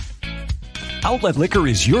Outlet Liquor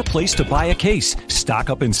is your place to buy a case.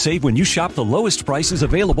 Stock up and save when you shop the lowest prices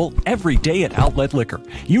available every day at Outlet Liquor.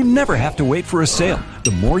 You never have to wait for a sale.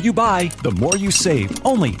 The more you buy, the more you save.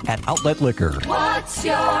 Only at Outlet Liquor. What's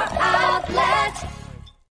your outlet?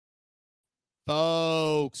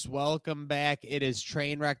 Folks, welcome back. It is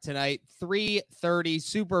Trainwreck tonight, 3:30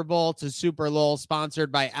 Super Bowl to Super Lull,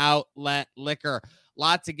 sponsored by Outlet Liquor.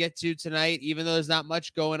 Lot to get to tonight, even though there's not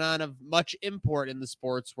much going on of much import in the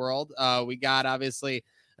sports world. We got, obviously,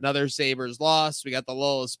 another Sabres loss. We got the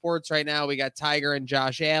Lull of sports right now. We got Tiger and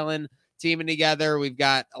Josh Allen teaming together. We've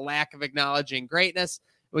got a lack of acknowledging greatness.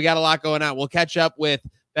 We got a lot going on. We'll catch up with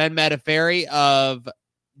Ben Metaferi of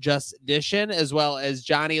JLazzy, as well as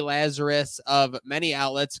Johnny Lazarus of many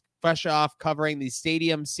outlets, fresh off covering the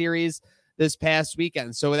Stadium Series this past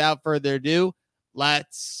weekend. So without further ado,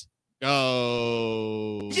 let's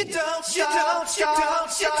go. You don't stop.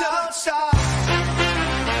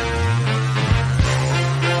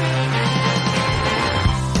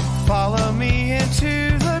 Follow me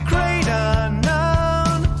into the great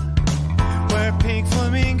unknown, where pink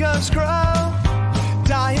flamingos grow.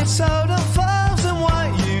 Diet soda flows, and what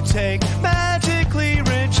you take magically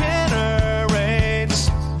regenerates.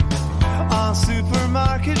 On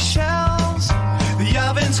supermarket shelves, the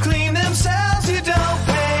ovens clean themselves. You don't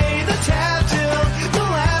pay the tab till the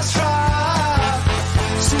last drop.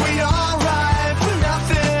 So we all ride for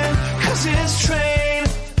nothing, 'cause this train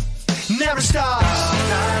never stops.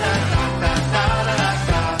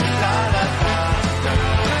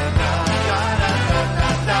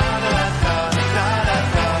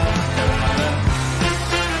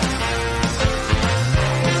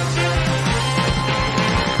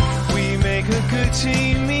 We make a good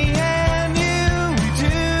team, me and you, we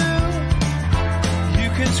do. You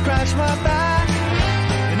can scratch my back,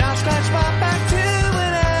 and I'll scratch my back too,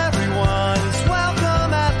 and everyone is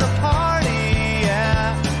welcome at the party,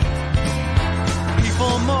 yeah.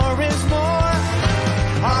 People more is more.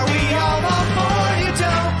 Are we all on board? You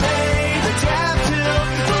don't pay the tab till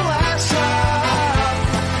the last drop.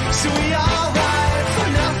 So we all ride for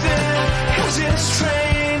nothing, 'cause this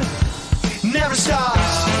train never stops.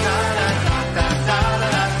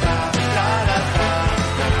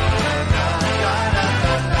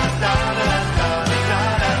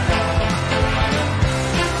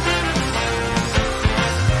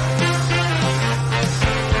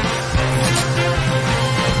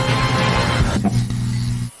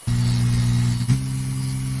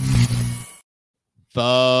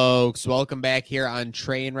 Folks, welcome back here on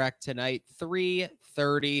Trainwreck tonight,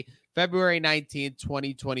 3:30, February 19th,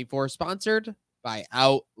 2024, sponsored by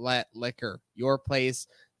Outlet Liquor, your place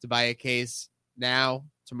to buy a case now,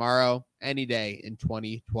 tomorrow, any day in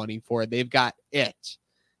 2024. They've got it.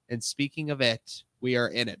 And speaking of it, we are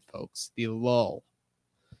in it, folks. The Lull.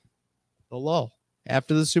 The Lull.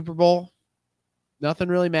 After the Super Bowl, nothing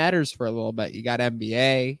really matters for a little bit. You got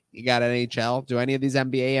NBA, you got NHL. Do any of these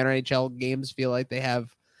NBA and NHL games feel like they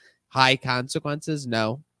have high consequences?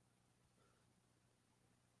 No.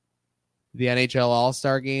 The NHL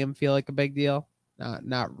All-Star game feel like a big deal?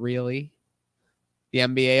 Not really. The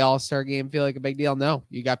NBA All-Star game feel like a big deal? No.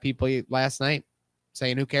 You got people last night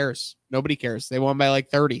saying, who cares? Nobody cares. They won by like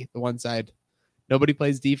 30, the one side. Nobody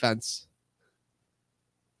plays defense.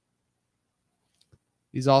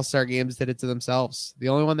 These All-Star games did it to themselves. The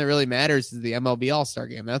only one that really matters is the MLB All-Star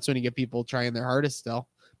game. That's when you get people trying their hardest still.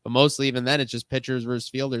 But mostly even then, it's just pitchers versus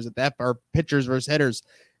fielders at that, or pitchers versus hitters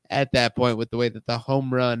at that point, with the way that the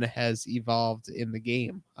home run has evolved in the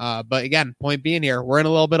game. But again, point being here, we're in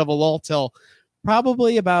a little bit of a lull till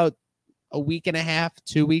probably about a week and a half,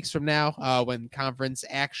 2 weeks from now, when conference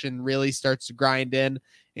action really starts to grind in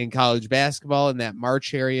college basketball. In that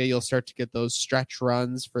March area, you'll start to get those stretch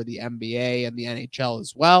runs for the NBA and the NHL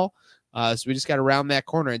as well. So we just got to round that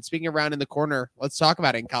corner. And speaking of round in the corner, let's talk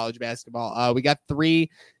about it in college basketball. We got 3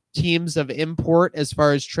 teams of import as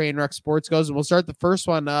far as Trainwreck sports goes. And we'll start the first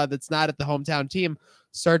one that's not at the hometown team.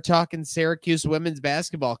 Start talking Syracuse women's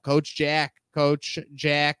basketball. Coach Jack,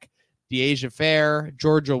 Deasia Fair,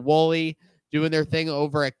 Georgia Woolley, doing their thing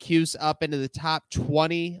over at Cuse, up into the top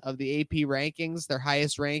 20 of the AP rankings, their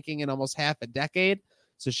highest ranking in almost half a decade.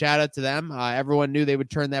 So shout out to them. Everyone knew they would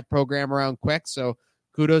turn that program around quick. So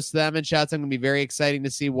kudos to them, and shout out to them. It's going to be very exciting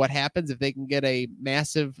to see what happens if they can get a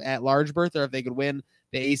massive at-large berth, or if they could win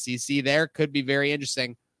the ACC there. Could be very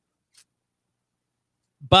interesting.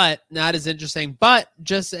 But not as interesting, not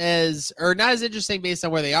as interesting based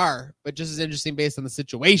on where they are, but just as interesting based on the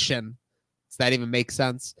situation. Does that even make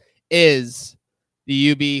sense? Is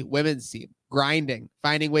the UB women's team grinding,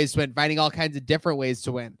 finding ways to win, finding all kinds of different ways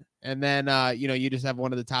to win. And then, you just have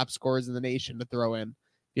one of the top scorers in the nation to throw in.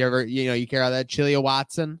 you ever, you care about that. Chilia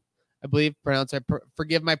Watson, I believe,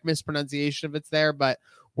 forgive my mispronunciation if it's there, but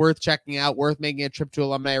worth checking out, worth making a trip to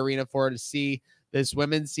Alumni Arena to see this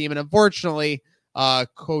women's team. And unfortunately,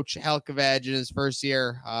 Coach Helkevich in his first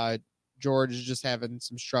year, George is just having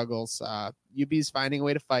some struggles. UB's finding a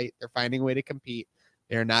way to fight. They're finding a way to compete.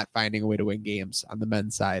 They're not finding a way to win games on the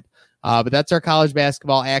men's side. But that's our college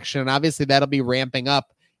basketball action. And obviously that'll be ramping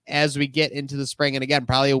up as we get into the spring. And again,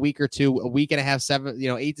 probably a week and a half,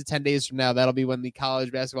 8 to 10 days from now, that'll be when the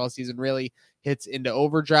college basketball season really hits into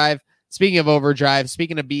overdrive. Speaking of overdrive,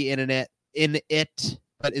 speaking of be in it,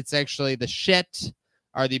 but it's actually the shit,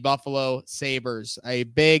 are the Buffalo Sabres. A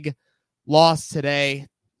big loss today.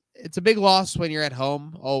 It's a big loss when you're at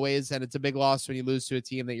home always, and it's a big loss when you lose to a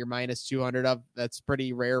team that you're minus 200 of. That's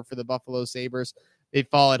pretty rare for the Buffalo Sabres. They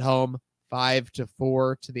fall at home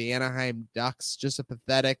 5-4 to the Anaheim Ducks. Just a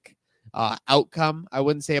pathetic outcome. I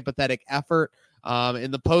wouldn't say a pathetic effort.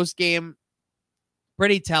 In the post game,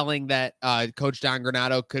 pretty telling that Coach Don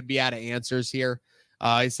Granato could be out of answers here.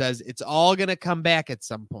 He says it's all going to come back at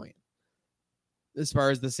some point as far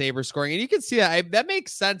as the Sabres scoring. And you can see that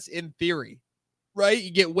makes sense in theory, right?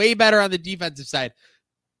 You get way better on the defensive side.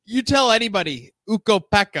 You tell anybody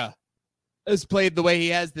Ukko-Pekka has played the way he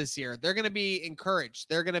has this year, they're going to be encouraged.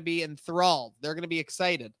 They're going to be enthralled. They're going to be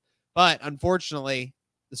excited. But unfortunately,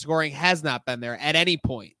 the scoring has not been there at any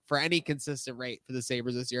point for any consistent rate for the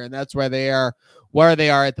Sabres this year. And that's where they are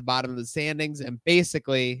at the bottom of the standings and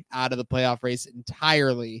basically out of the playoff race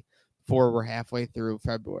entirely before we're halfway through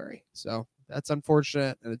February. So that's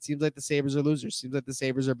unfortunate. And it seems like the Sabres are losers. Seems like the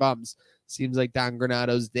Sabres are bums. Seems like Don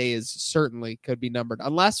Granato's days certainly could be numbered.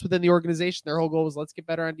 Unless within the organization, their whole goal was let's get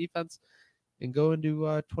better on defense and go into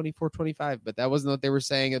 24-25. But that wasn't what they were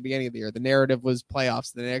saying at the beginning of the year. The narrative was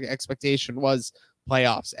playoffs. The expectation was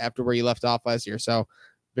playoffs after where you left off last year. So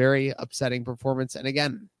very upsetting performance. And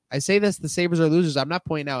again, I say this, the Sabres are losers. I'm not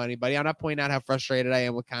pointing out anybody. I'm not pointing out how frustrated I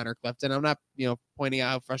am with Connor Clifton. I'm not, pointing out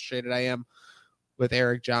how frustrated I am with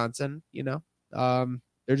Eric Johnson.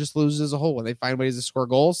 They're just losers as a whole. When they find ways to score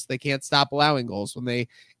goals, they can't stop allowing goals. When they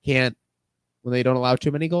don't allow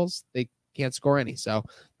too many goals, they can't score any. So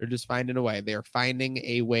they're just finding a way. They're finding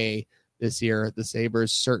a way this year. The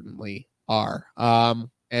Sabres certainly are.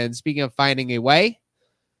 And speaking of finding a way,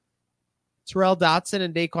 Terrell Dotson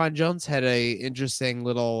and Daquan Jones had a interesting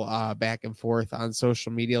little back and forth on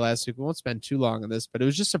social media last week. We won't spend too long on this, but it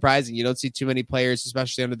was just surprising. You don't see too many players,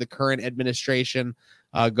 especially under the current administration,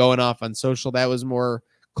 going off on social. That was more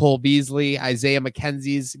Cole Beasley, Isaiah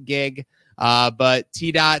McKenzie's gig. But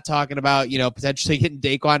TDot talking about, potentially getting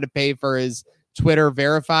Daquan to pay for his Twitter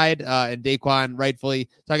verified, and Daquan rightfully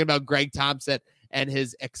talking about Greg Thompson and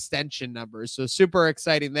his extension numbers. So super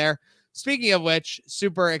exciting there. Speaking of which,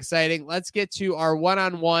 super exciting. Let's get to our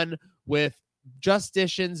one-on-one with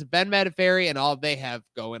Justicians, Ben Mataferri, and all they have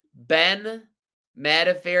going. Ben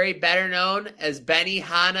Mataferri, better known as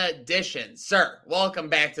BENYHANADiShin. Sir, welcome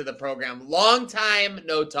back to the program. Long time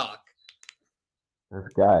no talk.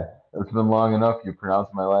 This guy. It's been long enough. You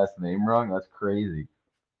pronounced my last name wrong? That's crazy.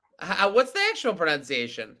 What's the actual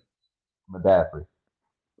pronunciation? Madaffrey.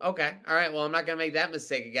 Okay. All right. Well, I'm not going to make that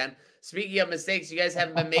mistake again. Speaking of mistakes, you guys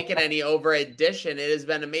haven't been making any over at Dishin. It has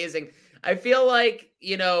been amazing. I feel like,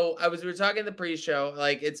 we were talking in the pre-show,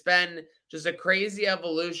 like it's been just a crazy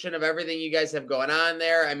evolution of everything you guys have going on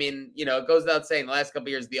there. I mean, it goes without saying the last couple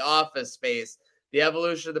of years, the office space, the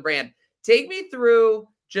evolution of the brand. Take me through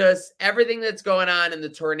just everything that's going on in the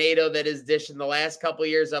tornado that is Dishin the last couple of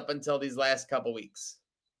years up until these last couple weeks.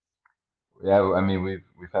 Yeah, I mean, we've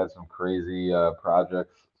had some crazy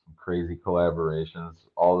projects, some crazy collaborations.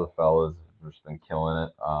 All the fellas have just been killing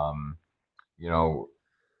it.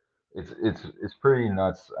 It's pretty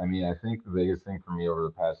nuts. I mean, I think the biggest thing for me over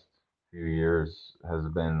the past few years has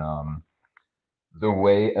been the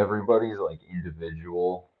way everybody's like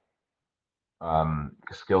individual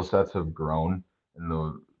skill sets have grown, and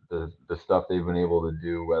the stuff they've been able to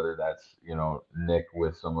do, whether that's, Nick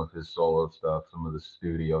with some of his solo stuff, some of the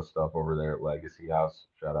studio stuff over there at Legacy House.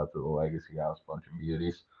 Shout out to the Legacy House, bunch of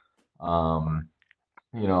beauties. And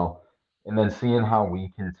then seeing how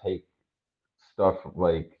we can take stuff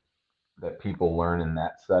like that people learn in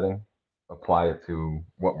that setting, apply it to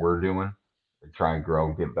what we're doing, and try and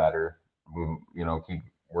grow, get better, move, keep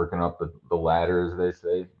working up the ladder, as they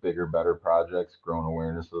say, bigger, better projects, growing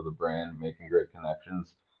awareness of the brand, making great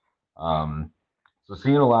connections. So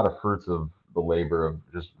seeing a lot of fruits of the labor of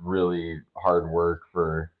just really hard work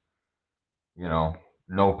for,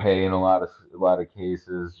 no pay in a lot of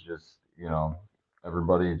cases, just,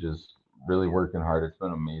 everybody just really working hard. It's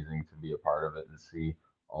been amazing to be a part of it and see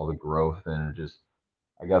all the growth and just,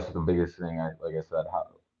 I guess the biggest thing, like I said,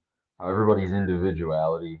 how everybody's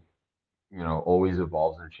individuality, always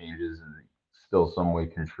evolves and changes, and still some way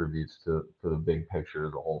contributes to the big picture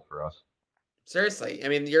as a whole for us. Seriously, I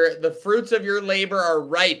mean, the fruits of your labor are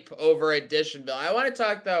ripe over at Dishonville. I want to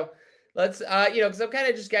talk though. Let's, because I'm kind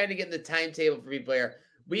of just kind of getting the timetable for people here.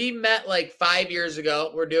 We met like 5 years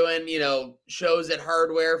ago. We're doing, shows at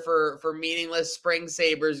Hardware for meaningless spring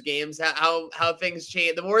Sabres games. How things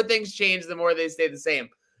change. The more things change, the more they stay the same.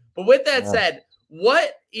 But with that Yeah. said,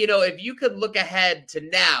 what, if you could look ahead to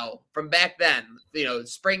now from back then,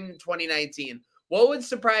 spring 2019. What would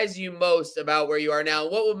surprise you most about where you are now?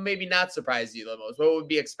 What would maybe not surprise you the most? What would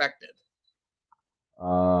be expected?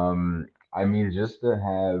 I mean, just to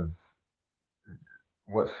have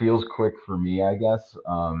what feels quick for me, I guess.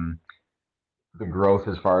 The growth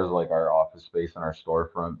as far as like our office space and our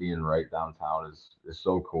storefront being right downtown is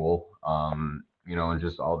so cool. And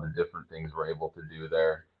just all the different things we're able to do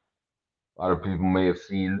there. A lot of people may have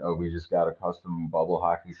seen, we just got a custom bubble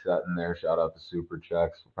hockey set in there. Shout out to Super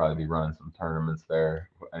Checks. We'll probably be running some tournaments there.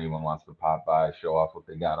 If anyone wants to pop by, show off what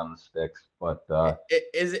they got on the sticks. But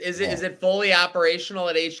Is it fully operational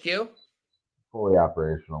at HQ? fully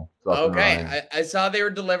operational. It's up and running. Okay, I saw they were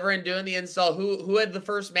delivering, doing the install. Who had the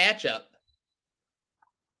first matchup?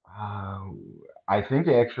 I think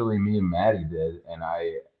actually me and Maddie did, and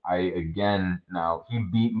I again now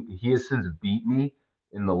he has since beat me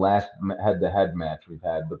in the last head-to-head match we've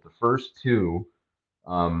had, but the first two,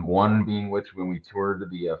 one being which when we toured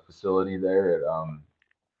the facility there at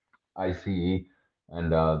ICE,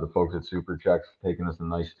 and the folks at Super Checks taking us a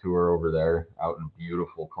nice tour over there out in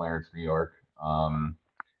beautiful Clarence, New York,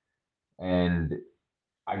 and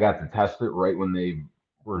I got to test it right when they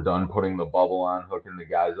were done putting the bubble on, hooking the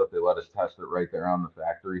guys up. They let us test it right there on the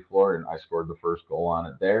factory floor, and I scored the first goal on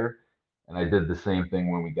it there. And I did the same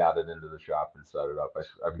thing when we got it into the shop and set it up.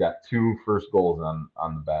 I've got two first goals on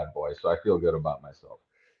the bad boy, so I feel good about myself.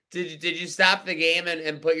 Did you stop the game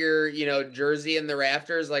and put your jersey in the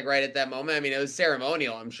rafters like right at that moment? I mean, it was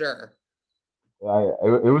ceremonial, I'm sure.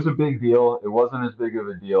 It was a big deal. It wasn't as big of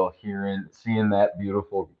a deal seeing that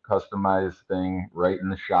beautiful customized thing right in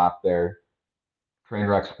the shop there.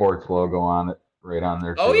 Trainwreck Sports logo on it, right on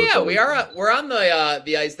there. Oh too. yeah, we're on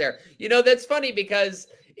the ice there. That's funny because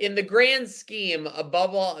in the grand scheme, a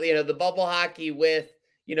bubble, the bubble hockey with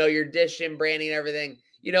your dish and branding and everything,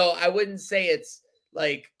 I wouldn't say it's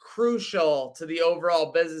like crucial to the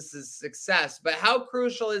overall business's success, but how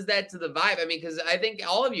crucial is that to the vibe? I mean, because I think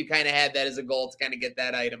all of you kind of had that as a goal to kind of get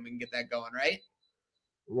that item and get that going, right?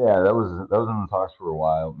 Yeah, that was in the talks for a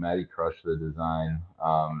while. Maddie crushed the design.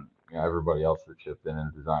 Everybody else that chipped in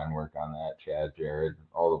and design work on that, Chad, Jared,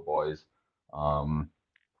 all the boys. Um,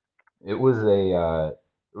 it was a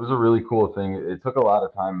really cool thing. It took a lot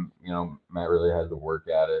of time. Matt really had to work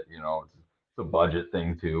at it. It's a budget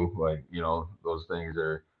thing too. Like, those things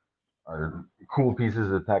are cool pieces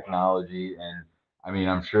of technology, and I mean,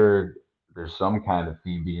 I'm sure there's some kind of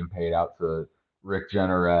fee being paid out to Rick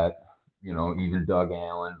Jenneret, even Doug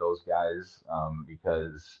Allen, those guys,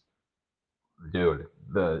 because dude,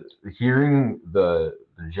 the hearing the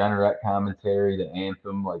Jenneret commentary, the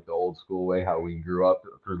anthem, like the old school way, how we grew up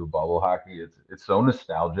through the bubble hockey, it's so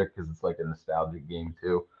nostalgic because it's like a nostalgic game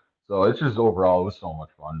too. So it's just overall, it was so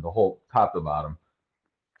much fun, the whole top to bottom.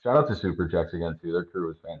 Shout out to Super Checks again too. Their crew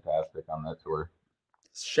was fantastic on that tour.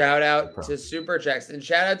 Shout out to Super Checks and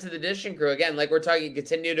shout out to the Dishing crew again. Like we're talking,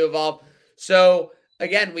 continue to evolve. So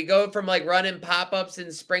again, we go from like running pop-ups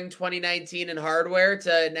in spring 2019 in Hardware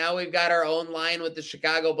to now we've got our own line with the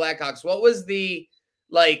Chicago Blackhawks. What was the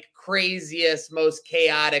like craziest, most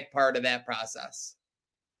chaotic part of that process?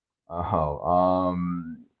 Oh,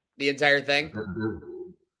 the entire thing.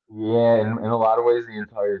 Yeah, in a lot of ways, the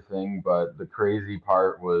entire thing. But the crazy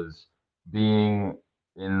part was being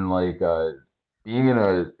in like being in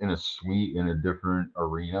a suite in a different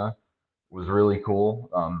arena was really cool.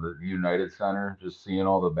 The United Center, just seeing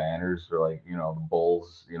all the banners for like the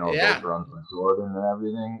Bulls, Yeah. those runs with Jordan and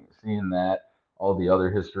everything. Seeing that, all the other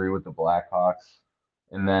history with the Blackhawks,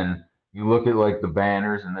 and then you look at like the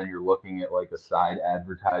banners, and then you're looking at like a side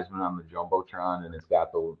advertisement on the jumbotron, and it's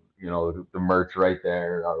got the merch right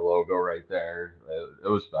there, our logo right there. It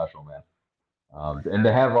was special, man. And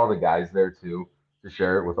to have all the guys there too to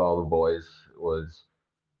share it with all the boys was,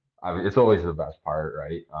 I mean, it's always the best part,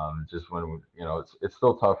 right? Just when it's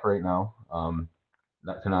still tough right now,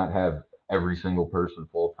 not have every single person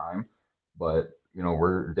full time, but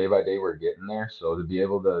we're day by day we're getting there. So to be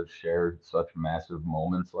able to share such massive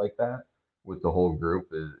moments like that with the whole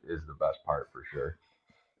group is the best part for sure.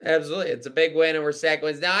 Absolutely. It's a big win and we're sack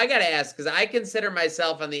wins. Now I got to ask, because I consider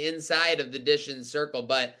myself on the inside of the Dishin circle,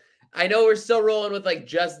 but I know we're still rolling with like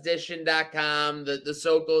justdishin.com. The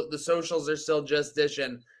socials are still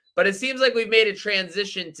justdishin, but it seems like we've made a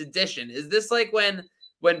transition to Dishin. Is this like when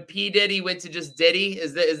P Diddy went to just Diddy?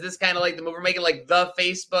 Is this kind of like the move we're making, like the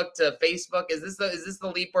Facebook to Facebook? Is this the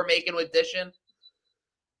leap we're making with Dishin?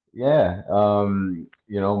 Yeah,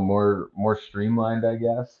 more streamlined, I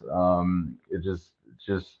guess. It just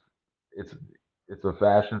it's it's a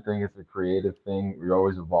fashion thing, it's a creative thing. You're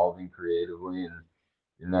always evolving creatively and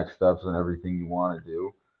your next steps and everything you want to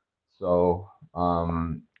do. So,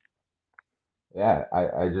 yeah,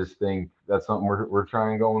 I just think that's something we're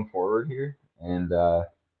trying going forward here. And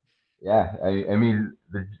yeah, I mean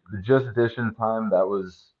the Just Edition time, that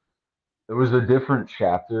was it was a different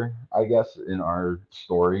chapter, I guess, in our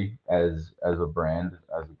story as a brand,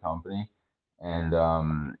 as a company. And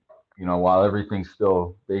while everything's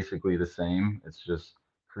still basically the same, it's just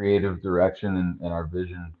creative direction and our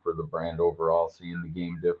vision for the brand overall, seeing the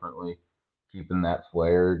game differently, keeping that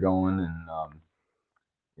flair going,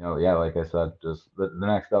 and yeah, like I said, just the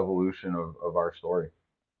next evolution of our story.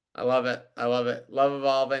 I love it. I love it. Love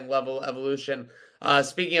evolving, love evolution.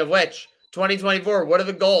 Speaking of which, 2024, what are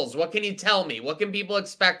the goals? What can you tell me? What can people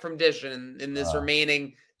expect from Dish in this Uh,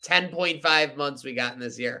 remaining 10.5 months we got in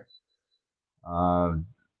this year? Um,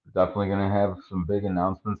 Definitely gonna have some big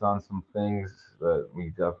announcements on some things that we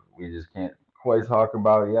just can't quite talk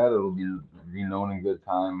about yet. It'll be known in good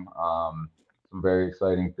time. Some very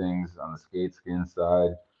exciting things on the skate skin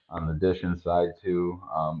side, on the dishing side too.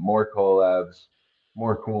 More collabs,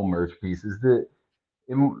 more cool merch pieces.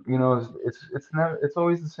 It's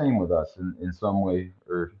always the same with us in some way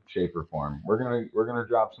or shape or form. We're gonna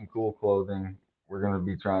drop some cool clothing. We're gonna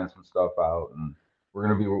be trying some stuff out, and we're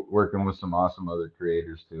gonna be working with some awesome other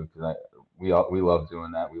creators too. Because we love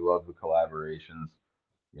doing that. We love the collaborations.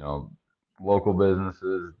 You know, local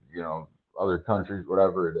businesses. Other countries,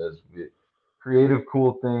 whatever it is. Creative,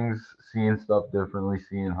 cool things. Seeing stuff differently.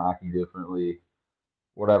 Seeing hockey differently.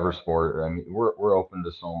 Whatever sport. I mean, we're open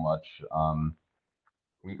to so much.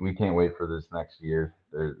 We can't wait for this next year.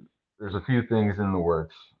 There's a few things in the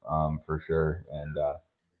works, for sure, and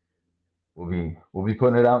we'll be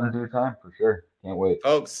putting it out in due time for sure. Can't wait.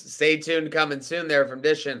 Folks, stay tuned. Coming soon there from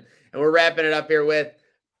Dishin. And we're wrapping it up here with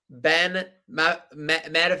Ben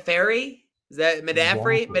Madaferi. Is that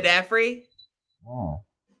Madafri? Exactly. Madafri? Oh,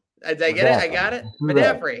 Did I get it? I exactly. got it. Let's do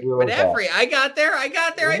that. Madafri. Do it like that. Madafri. I got there. I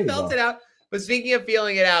got there. There I you felt go. it out. But speaking of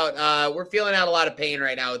feeling it out, we're feeling out a lot of pain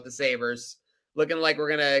right now with the Sabres. Looking like we're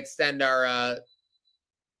going to extend our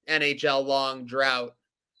NHL long drought.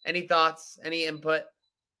 Any thoughts? Any input?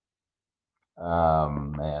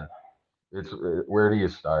 Man, where do you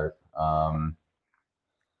start?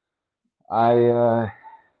 I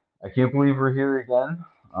can't believe we're here again.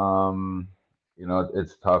 Um,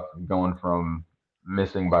 it's tough going from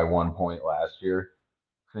missing by 1 point last year,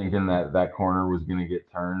 thinking that corner was going to get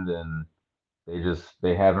turned, and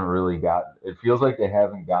they haven't really gotten. It feels like they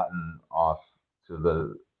haven't gotten off to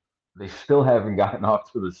the. They still haven't gotten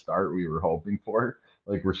off to the start we were hoping for.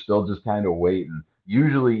 Like we're still just kind of waiting.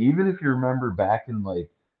 Usually, even if you remember back in like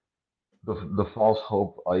the false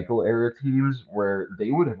hope Eichel era teams where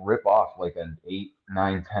they would rip off like an 8,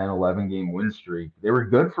 9, 10, 11 game win streak. They were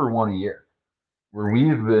good for 1 year. Where we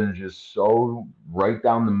have been just so right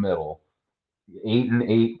down the middle,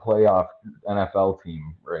 8-8 playoff NFL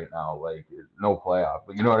team right now. Like no playoff,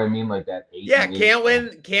 but you know what I mean? Like that eight Yeah, and eight.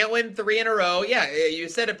 can't win 3 in a row. Yeah, you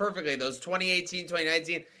said it perfectly. Those 2018,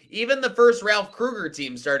 2019, even the first Ralph Kruger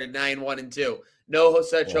team started 9-1-2. No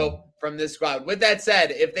such Yeah. hope from this squad. With that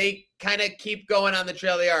said, if they kind of keep going on the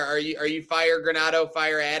trail they are you fire Granato,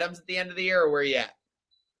 fire Adams at the end of the year, or where are you at?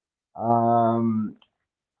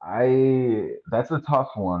 I That's a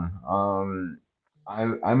tough one.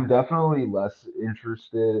 I'm definitely less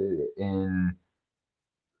interested in.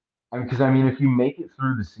 Because I mean, if you make it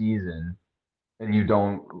through the season and you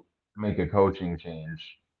don't make a coaching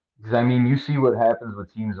change, because I mean, you see what happens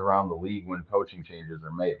with teams around the league when coaching changes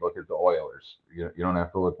are made. Look at the Oilers. You don't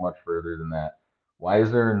have to look much further than that. Why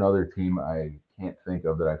is there another team I can't think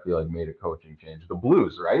of that I feel like made a coaching change? The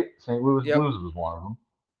Blues, right? St. Louis Yep. Blues was one of them.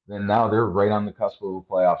 Then now they're right on the cusp of a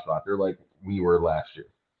playoff spot. They're like we were last year,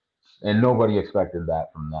 and nobody expected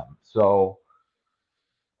that from them. So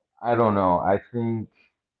I don't know. I mean,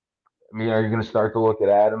 are you going to start to look at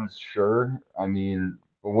Adams? Sure. I mean,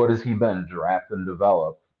 but what has he been? Draft and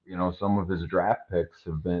develop. Some of his draft picks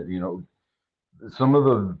have been, some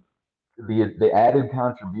of the added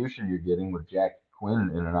contribution you're getting with Jack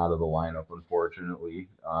Quinn in and out of the lineup, unfortunately,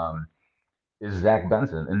 is Zach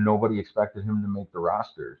Benson, and nobody expected him to make the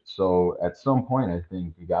roster. So at some point, I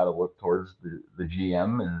think you got to look towards the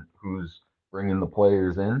GM and who's bringing the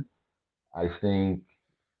players in. I think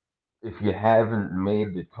if you haven't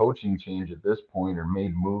made the coaching change at this point or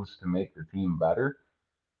made moves to make the team better,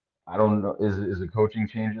 I don't know. Is a coaching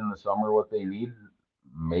change in the summer what they need?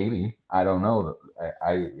 Maybe. I don't know.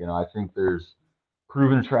 I think there's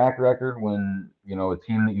proven track record when, a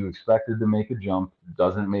team that you expected to make a jump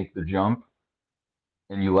doesn't make the jump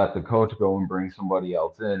and you let the coach go and bring somebody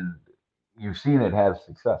else in. You've seen it have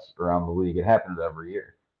success around the league. It happens every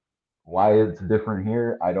year. Why it's different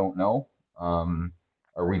here, I don't know.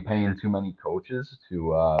 Are we paying too many coaches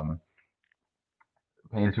to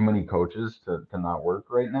not work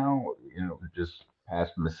right now? Just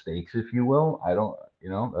past mistakes, if you will. I don't.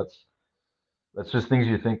 That's just things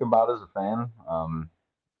you think about as a fan.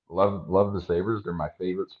 Love the Sabres. They're my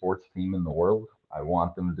favorite sports team in the world. I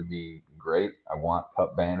want them to be great. I want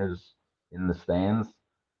cup banners in the stands.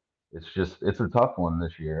 It's a tough one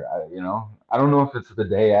this year. I don't know if it's the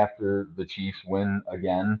day after the Chiefs win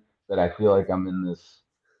again that I feel like I'm in this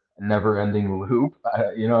never-ending loop.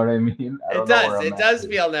 You know what I mean? I It don't know where does. I'm It at. does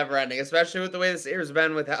feel never ending, especially with the way this year's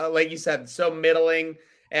been with how, like you said, so middling.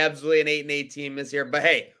 Absolutely an 8-8 team this year. But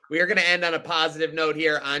hey, we are going to end on a positive note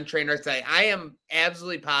here on Trainwreck today. I am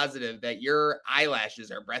absolutely positive that your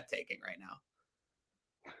eyelashes are breathtaking right now.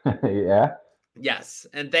 Yeah. Yes.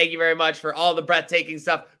 And thank you very much for all the breathtaking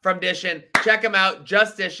stuff from Dishin. Check them out.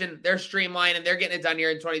 Just Dishin. They're streamlined and they're getting it done here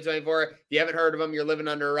in 2024. If you haven't heard of them, you're living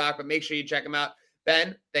under a rock, but make sure you check them out.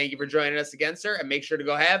 Ben, thank you for joining us again, sir. And make sure to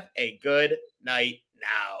go have a good night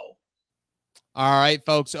now. All right,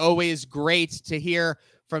 folks. Always great to hear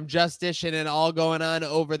from Just Dishin and all going on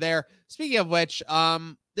over there. Speaking of which,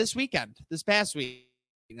 this past week,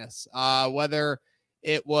 whether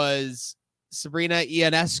it was Sabrina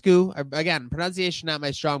Ionescu, again, pronunciation not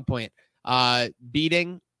my strong point,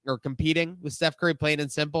 beating or competing with Steph Curry plain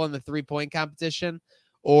and simple in the 3-point competition,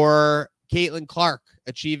 or CClark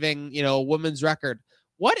achieving, a women's record.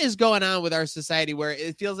 What is going on with our society where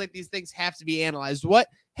it feels like these things have to be analyzed? What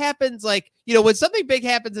happens, when something big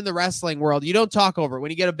happens in the wrestling world, you don't talk over it.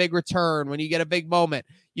 When you get a big return, when you get a big moment,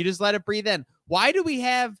 you just let it breathe in. Why do we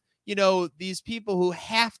have, these people who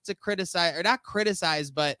have to criticize, or not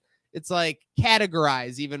criticize, but it's like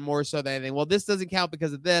categorize even more so than anything? Well, this doesn't count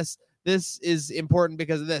because of this. This is important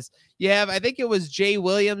because of this. You have, I think it was Jay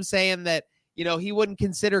Williams saying that, he wouldn't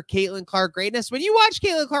consider CClark greatness. When you watch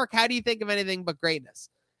CClark, how do you think of anything but greatness?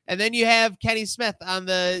 And then you have Kenny Smith on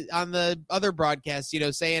the other broadcast,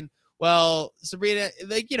 saying, well, Sabrina,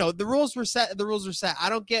 the rules were set. The rules were set. I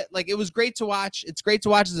don't get, it was great to watch. It's great to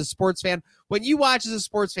watch as a sports fan. When you watch as a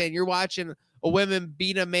sports fan, you're watching a woman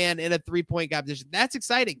beat a man in a 3-point competition. That's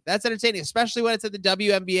exciting. That's entertaining, especially when it's at the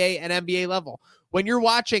WNBA and NBA level. When you're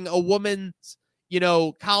watching a woman's,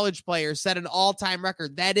 college player set an all-time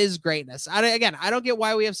record, that is greatness. I don't get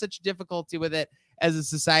why we have such difficulty with it as a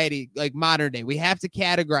society, like modern day. We have to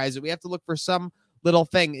categorize it. We have to look for some little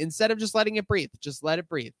thing instead of just letting it breathe. Just let it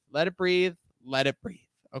breathe. Let it breathe. Let it breathe.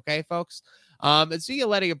 Okay, folks? And speaking of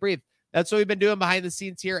letting it breathe, that's what we've been doing behind the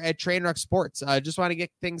scenes here at Trainwreck Sports. Just want to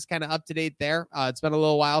get things kind of up to date there. It's been a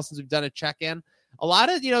little while since we've done a check-in. A lot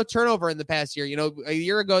of, turnover in the past year. A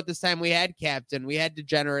year ago at this time, we had Captain. We had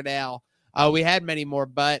Degenerate Al. We had many more,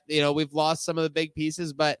 but, we've lost some of the big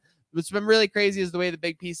pieces. But what's been really crazy is the way the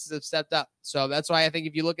big pieces have stepped up. So that's why I think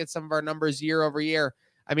if you look at some of our numbers year over year,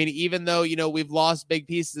 I mean, even though, we've lost big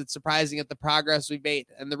pieces, it's surprising at the progress we've made.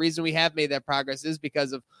 And the reason we have made that progress is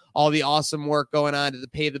because of all the awesome work going on to the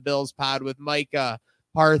Pay the Bills pod with Micah,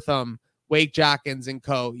 Partham, Wake Jockins, and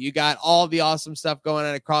co. You got all the awesome stuff going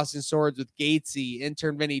on at Crossing Swords with Gatesy,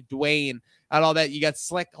 intern Vinny, Dwayne, and all that. You got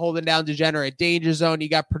Slick holding down Degenerate, Danger Zone. You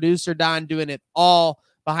got producer Don doing it all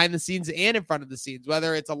behind the scenes and in front of the scenes,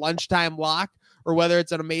 whether it's a lunchtime lock or whether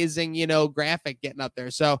it's an amazing, graphic getting up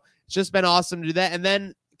there. So it's just been awesome to do that. And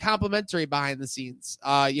then complimentary behind the scenes.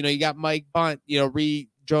 You got Mike Bunt,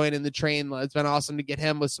 rejoining the train. It's been awesome to get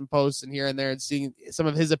him with some posts and here and there and seeing some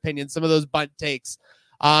of his opinions, some of those Bunt takes.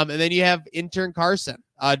 And then you have intern Carson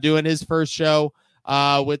doing his first show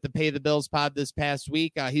with the Pay the Bills pod this past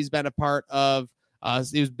week. He's been a part of,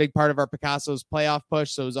 he was a big part of our Picasso's playoff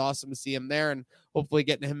push. So it was awesome to see him there and hopefully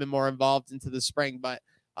getting him more involved into the spring. But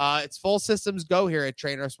it's full systems go here at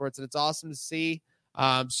Trainwreck Sports, and it's awesome to see.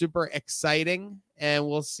 Super exciting, and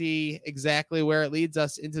we'll see exactly where it leads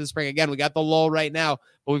us into the spring. Again, we got the Lull right now,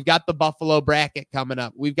 but we've got the Buffalo bracket coming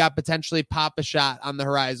up. We've got potentially Pop-A-Shot on the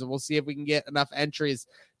horizon. We'll see if we can get enough entries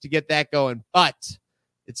to get that going, but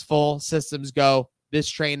it's full systems go. This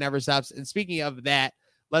train never stops. And speaking of that,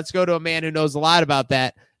 let's go to a man who knows a lot about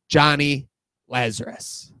that, Johnny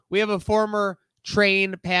Lazarus. We have a former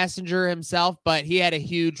train passenger himself, but he had a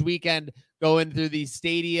huge weekend going through the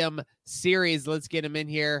Stadium Series. Let's get him in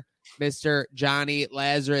here Mr. Johnny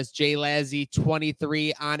Lazarus, JLazzy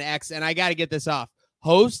 23 on X. And I got to get this off.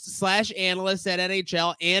 Host/analyst at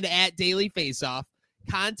NHL and at Daily Faceoff.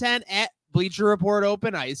 Content at Bleacher Report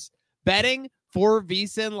Open Ice. Betting for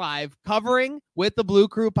VSiN Live. Covering with the Blue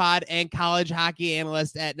Crew Pod and college hockey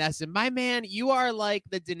analyst at Nesson. My man, you are like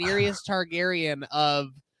the Daenerys Targaryen of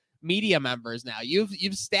media members now.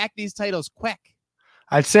 You've stacked these titles quick.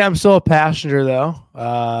 I'd say I'm still a passenger,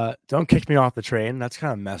 though. Don't kick me off the train. That's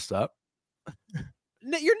kind of messed up.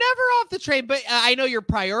 You're never off the train, but I know your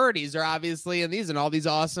priorities are obviously in these and all these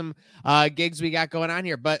awesome gigs we got going on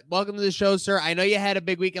here. But welcome to the show, sir. I know you had a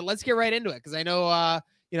big weekend. Let's get right into it because I know,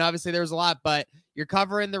 obviously there was a lot, but you're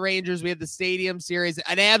covering the Rangers. We had the Stadium Series,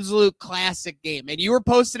 an absolute classic game. And you were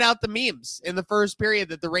posting out the memes in the first period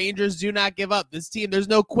that the Rangers do not give up. This team, there's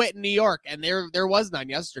no quit in New York, and there was none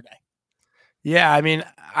yesterday. Yeah, I mean,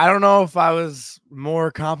 I don't know if I was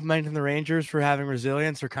more complimenting the Rangers for having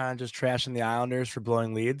resilience or kind of just trashing the Islanders for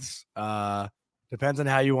blowing leads. Depends on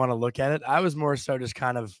how you want to look at it. I was more so just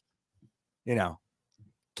kind of,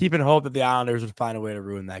 keeping hope that the Islanders would find a way to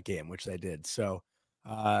ruin that game, which they did. So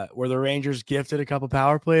were the Rangers gifted a couple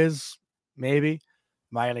power plays? Maybe.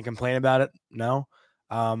 Am I going to complain about it? No.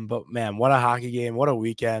 But, man, what a hockey game. What a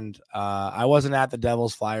weekend. I wasn't at the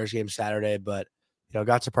Devils-Flyers game Saturday, but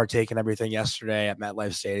got to partake in everything yesterday at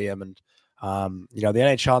MetLife Stadium. And, the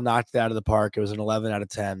NHL knocked it out of the park. It was an 11 out of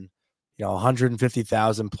 10,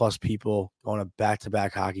 150,000 plus people going to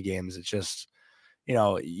back-to-back hockey games. It's just,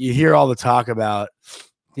 you hear all the talk about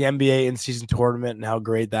the NBA in-season tournament and how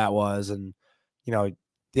great that was. And, the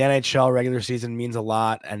NHL regular season means a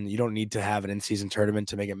lot, and you don't need to have an in-season tournament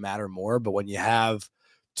to make it matter more. But when you have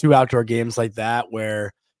two outdoor games like that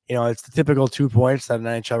where, it's the typical 2 points that an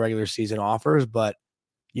NHL regular season offers, but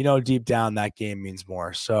deep down that game means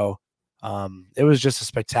more. So it was just a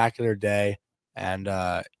spectacular day and,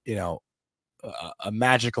 a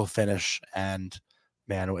magical finish. And,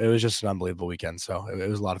 man, it was just an unbelievable weekend. So it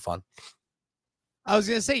was a lot of fun. I was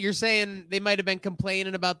going to say, you're saying they might have been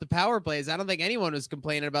complaining about the power plays. I don't think anyone was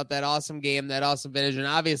complaining about that awesome game, that awesome finish. And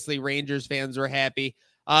obviously Rangers fans were happy.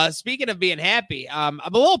 Speaking of being happy, I'm a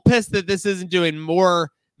little pissed that this isn't doing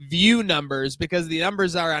more view numbers because the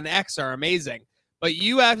numbers on X are amazing. But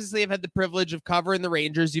you obviously have had the privilege of covering the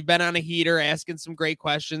Rangers. You've been on a heater asking some great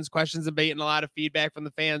questions and getting a lot of feedback from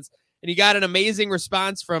the fans. And you got an amazing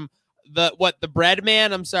response from the bread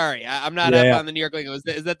man. I'm sorry. I'm not up on the New York lingo.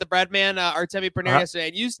 Is that the bread man, Artemi Pernell yesterday?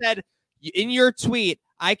 And you said in your tweet,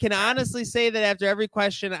 I can honestly say that after every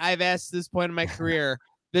question I've asked at this point in my career,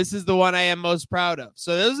 this is the one I am most proud of.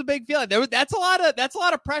 So that was a big feeling. That's a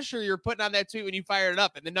lot of pressure you're putting on that tweet when you fired it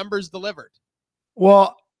up, and the numbers delivered.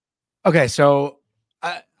 Well, okay, so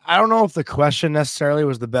I don't know if the question necessarily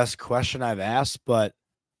was the best question I've asked, but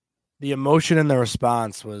the emotion in the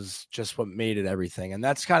response was just what made it everything. And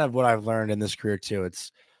that's kind of what I've learned in this career too.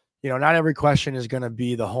 It's, not every question is going to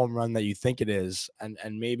be the home run that you think it is.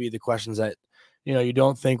 And maybe the questions that, you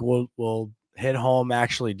don't think will hit home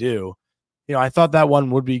actually do. I thought that one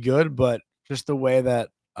would be good, but just the way that,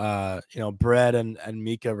 Brett and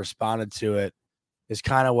Mika responded to it is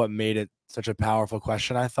kind of what made it such a powerful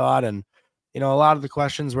question, I thought. And, a lot of the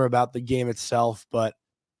questions were about the game itself, but,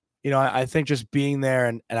 I think just being there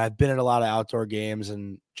and I've been at a lot of outdoor games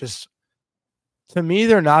and just to me,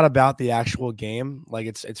 they're not about the actual game. Like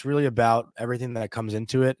it's really about everything that comes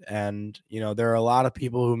into it. And, there are a lot of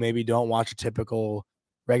people who maybe don't watch a typical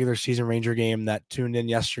regular season Ranger game that tuned in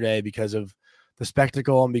yesterday because of the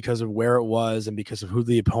spectacle and because of where it was and because of who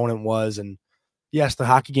the opponent was. And yes, the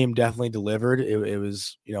hockey game definitely delivered. It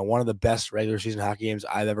was, one of the best regular season hockey games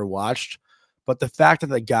I've ever watched. But the fact that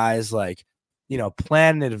the guys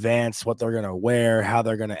plan in advance what they're going to wear, how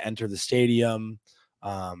they're going to enter the stadium,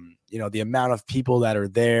 the amount of people that are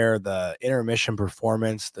there, the intermission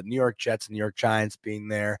performance, the New York Jets and New York Giants being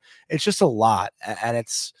there, it's just a lot. And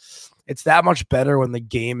it's that much better when the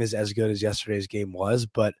game is as good as yesterday's game was.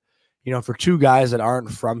 But, for two guys that aren't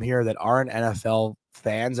from here, that aren't NFL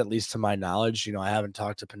fans, at least to my knowledge, I haven't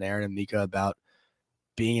talked to Panarin and Mika about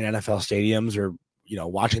being in NFL stadiums or,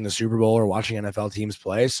 watching the Super Bowl or watching NFL teams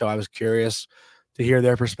play. So I was curious to hear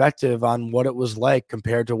their perspective on what it was like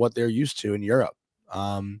compared to what they're used to in Europe.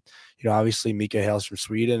 Obviously Mika hails from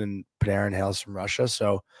Sweden and Panarin hails from Russia.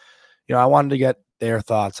 So, I wanted to get their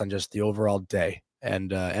thoughts on just the overall day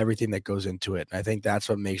and everything that goes into it. And I think that's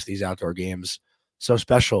what makes these outdoor games so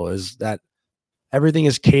special is that everything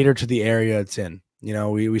is catered to the area it's in.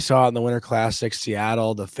 We saw it in the Winter Classic,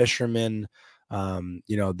 Seattle, the fishermen,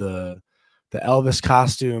 the Elvis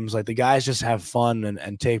costumes, like the guys just have fun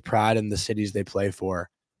and take pride in the cities they play for.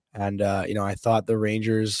 And, I thought the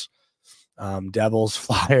Rangers, Devils,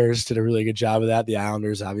 Flyers did a really good job of that. The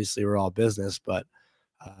Islanders obviously were all business, but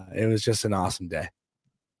it was just an awesome day.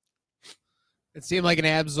 It seemed like an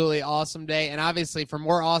absolutely awesome day. And obviously, for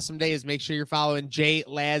more awesome days, make sure you're following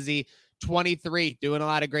JLazzy23, doing a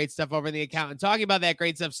lot of great stuff over in the account and talking about that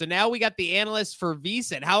great stuff. So now we got the analyst for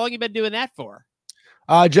VSiN. How long you been doing that for?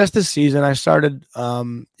 Just this season. I started,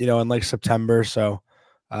 in like September. So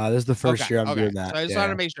this is the first year I'm doing that. So I just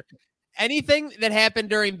wanted to make sure. Anything that happened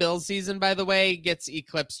during Bill's season, by the way, gets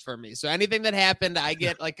eclipsed for me. So anything that happened, I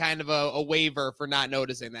get like kind of a waiver for not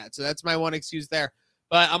noticing that. So that's my one excuse there.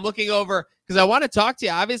 But I'm looking over because I want to talk to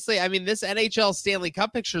you. Obviously, I mean, this NHL Stanley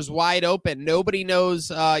Cup picture is wide open. Nobody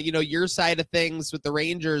knows, your side of things with the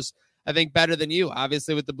Rangers, I think, better than you,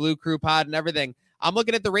 obviously, with the Blue Crew pod and everything. I'm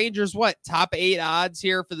looking at the Rangers, top 8 odds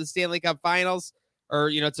here for the Stanley Cup finals or,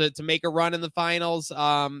 to make a run in the finals.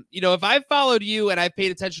 If I've followed you and I've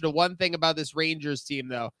paid attention to one thing about this Rangers team,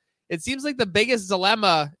 though, it seems like the biggest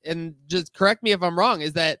dilemma, and just correct me if I'm wrong,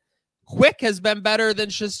 is that Quick has been better than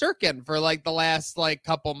Shesterkin for like the last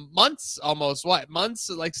couple months, almost months,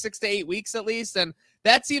 like 6 to 8 weeks at least. And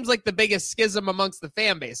that seems like the biggest schism amongst the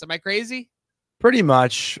fan base. Am I crazy? Pretty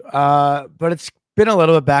much. But it's been a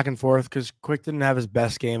little bit back and forth because Quick didn't have his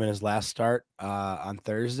best game in his last start on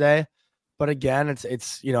Thursday. But again,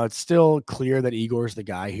 it's still clear that Igor's the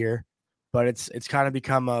guy here, but it's kind of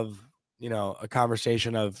become a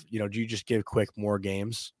conversation of, do you just give Quick more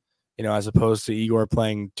games? As opposed to Igor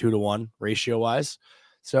playing 2-to-1 ratio wise.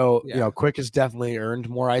 So, Quick has definitely earned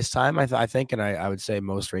more ice time, I think. And I would say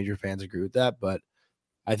most Ranger fans agree with that. But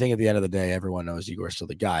I think at the end of the day, everyone knows Igor's still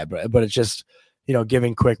the guy. But it's just,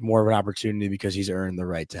 giving Quick more of an opportunity because he's earned the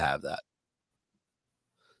right to have that.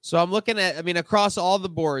 So I'm looking at, across all the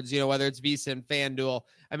boards, whether it's VSiN, FanDuel.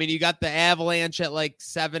 You got the Avalanche at like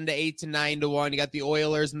 7 to 8 to 9 to 1. You got the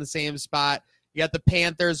Oilers in the same spot. You got the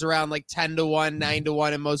Panthers around like 10 to 1, 9 to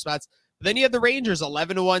 1 in most spots. But then you have the Rangers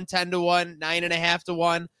 11 to 1, 10 to 1, 9.5 to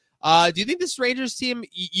 1. Do you think this Rangers team,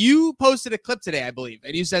 you posted a clip today, I believe,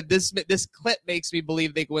 and you said this clip makes me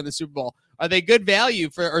believe they can win the Super Bowl. Are they good value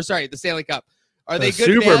the Stanley Cup? Are they good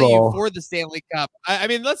Super value Bowl for the Stanley Cup?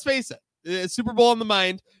 Let's face it, Super Bowl in the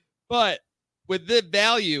mind, but with the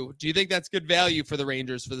value, do you think that's good value for the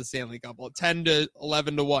Rangers for the Stanley Cup? Well, 10 to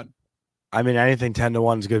 11 to 1. Anything 10 to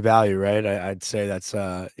 1 is good value, right? I'd say that's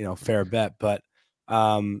fair bet. But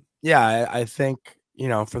I think,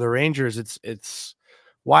 for the Rangers, it's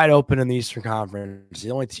wide open in the Eastern Conference.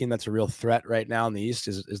 The only team that's a real threat right now in the East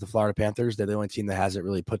is the Florida Panthers. They're the only team that has it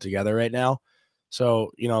really put together right now.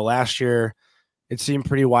 So, last year it seemed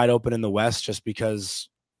pretty wide open in the West just because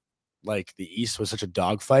like the East was such a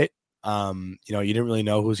dogfight. You didn't really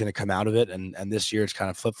know who was going to come out of it. And this year it's kind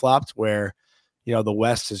of flip-flopped where, the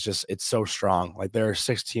West is just, it's so strong. Like there are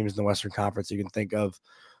 6 teams in the Western Conference you can think of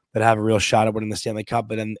that have a real shot at winning the Stanley Cup.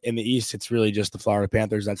 But in the East, it's really just the Florida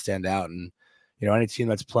Panthers that stand out. And, any team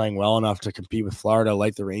that's playing well enough to compete with Florida,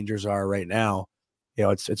 like the Rangers are right now,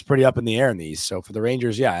 it's pretty up in the air in the East. So for the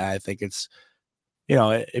Rangers, I think it's,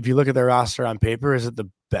 if you look at their roster on paper, is it the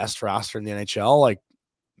best roster in the NHL? Like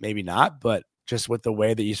maybe not, but just with the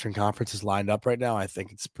way the Eastern Conference is lined up right now, I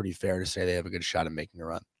think it's pretty fair to say they have a good shot at making a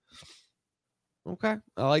run. Okay,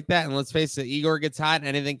 I like that. And let's face it, Igor gets hot,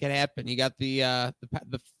 anything can happen. You got the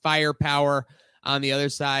firepower on the other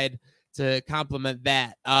side to complement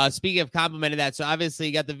that. Speaking of complementing that, so obviously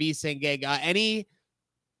you got the VSiN gig. Any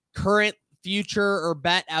current, future, or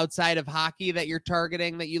bet outside of hockey that you're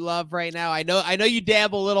targeting that you love right now? I know you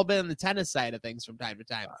dabble a little bit in the tennis side of things from time to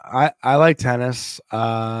time. I like tennis,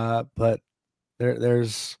 but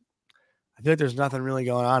there's I feel like there's nothing really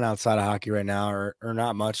going on outside of hockey right now, or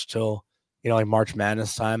not much till like March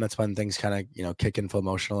Madness time. That's when things kind of kick in full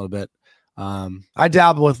motion a little bit. I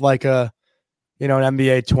dabble with like a an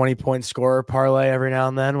NBA 20-point scorer parlay every now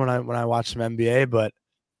and then when I watch some NBA, but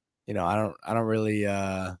I don't really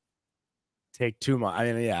take too much. I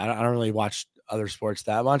don't really watch other sports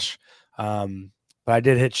that much. But I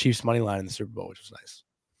did hit Chiefs money line in the Super Bowl, which was nice.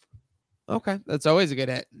 Okay, that's always a good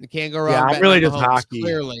hit. You can't go wrong. Yeah, I'm really just hockey.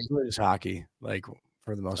 Clearly, really just hockey, like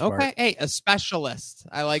for the most part. Okay, hey, a specialist.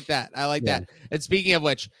 I like that. That. And speaking of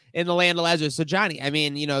which, in the land of Lazarus, so Johnny,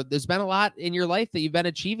 there's been a lot in your life that you've been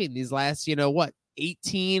achieving these last,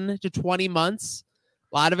 18 to 20 months.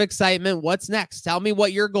 A lot of excitement. What's next? Tell me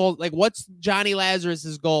what your goal, what's Johnny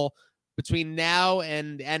Lazarus's goal between now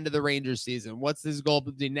and the end of the Rangers season? What's his goal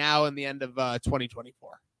between now and the end of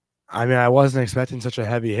 2024? I wasn't expecting such a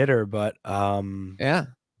heavy hitter, but yeah,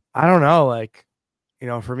 I don't know.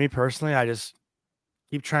 For me personally, I just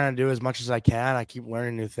keep trying to do as much as I can. I keep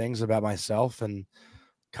learning new things about myself and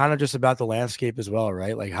kind of just about the landscape as well,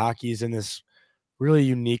 right? Like hockey's in this really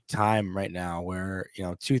unique time right now where,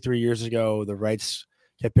 2-3 years ago, the rights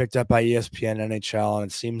get picked up by ESPN, NHL,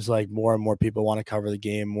 and it seems like more and more people want to cover the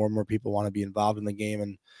game. More and more people want to be involved in the game.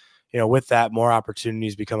 And, with that, more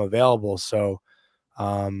opportunities become available. So,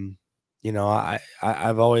 I've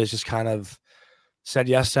always just kind of said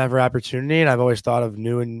yes to every opportunity. And I've always thought of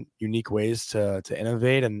new and unique ways to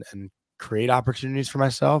innovate and create opportunities for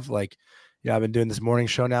myself. Like, I've been doing this morning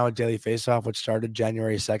show now at Daily Faceoff, which started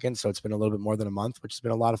January 2nd. So it's been a little bit more than a month, which has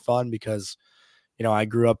been a lot of fun because, I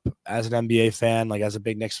grew up as an NBA fan, like as a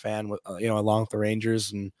big Knicks fan, with along with the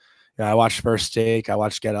Rangers, and I watched First Take, I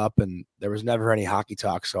watched Get Up, and there was never any hockey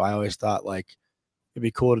talk. So I always thought like it'd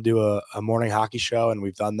be cool to do a morning hockey show, and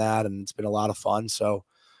we've done that, and it's been a lot of fun. So,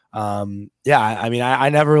 I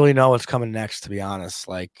never really know what's coming next, to be honest.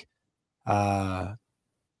 Like, kind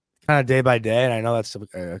of day by day, and I know that's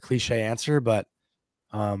a cliche answer, but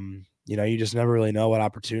you just never really know what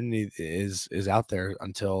opportunity is out there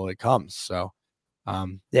until it comes. So.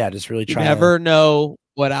 Just really trying. You never know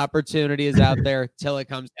what opportunity is out there till it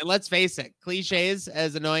comes. And let's face it, cliches,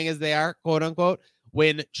 as annoying as they are, quote unquote,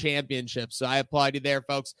 win championships. So I applaud you there,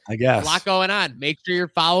 folks. I guess. A lot going on. Make sure you're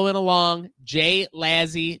following along.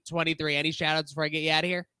 JLazzy 23. Any shout outs before I get you out of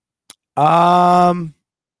here?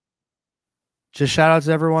 Just shout out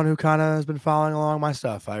to everyone who kind of has been following along my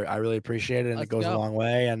stuff. I really appreciate it, and Let's it goes go. a long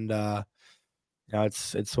way. And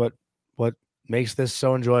it's what makes this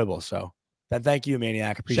so enjoyable. So then thank you,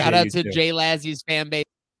 Maniac. Appreciate Shout out you to too. JLazzy's fan base,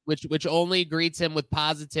 which only greets him with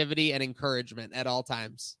positivity and encouragement at all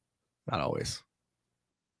times. Not always,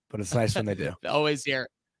 but it's nice when they do. Always here.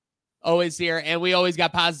 And we always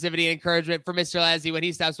got positivity and encouragement for Mr. Lazzy when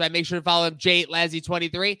he stops by. Make sure to follow him,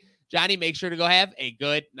 JLazzy23. Johnny, make sure to go have a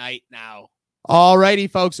good night now. All righty,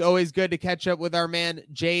 folks. Always good to catch up with our man,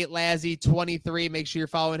 JLazzy23. Make sure you're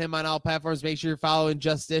following him on all platforms. Make sure you're following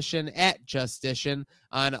Justishin at Justishin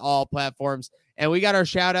on all platforms. And we got our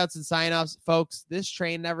shout outs and sign offs, folks. This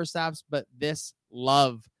train never stops, but this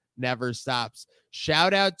love never stops.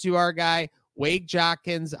 Shout out to our guy, Wake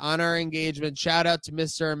Jockins, on our engagement. Shout out to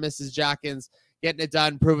Mr. and Mrs. Jockins getting it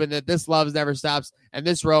done, proving that this love never stops and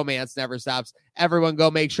this romance never stops. Everyone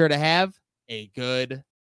go make sure to have a good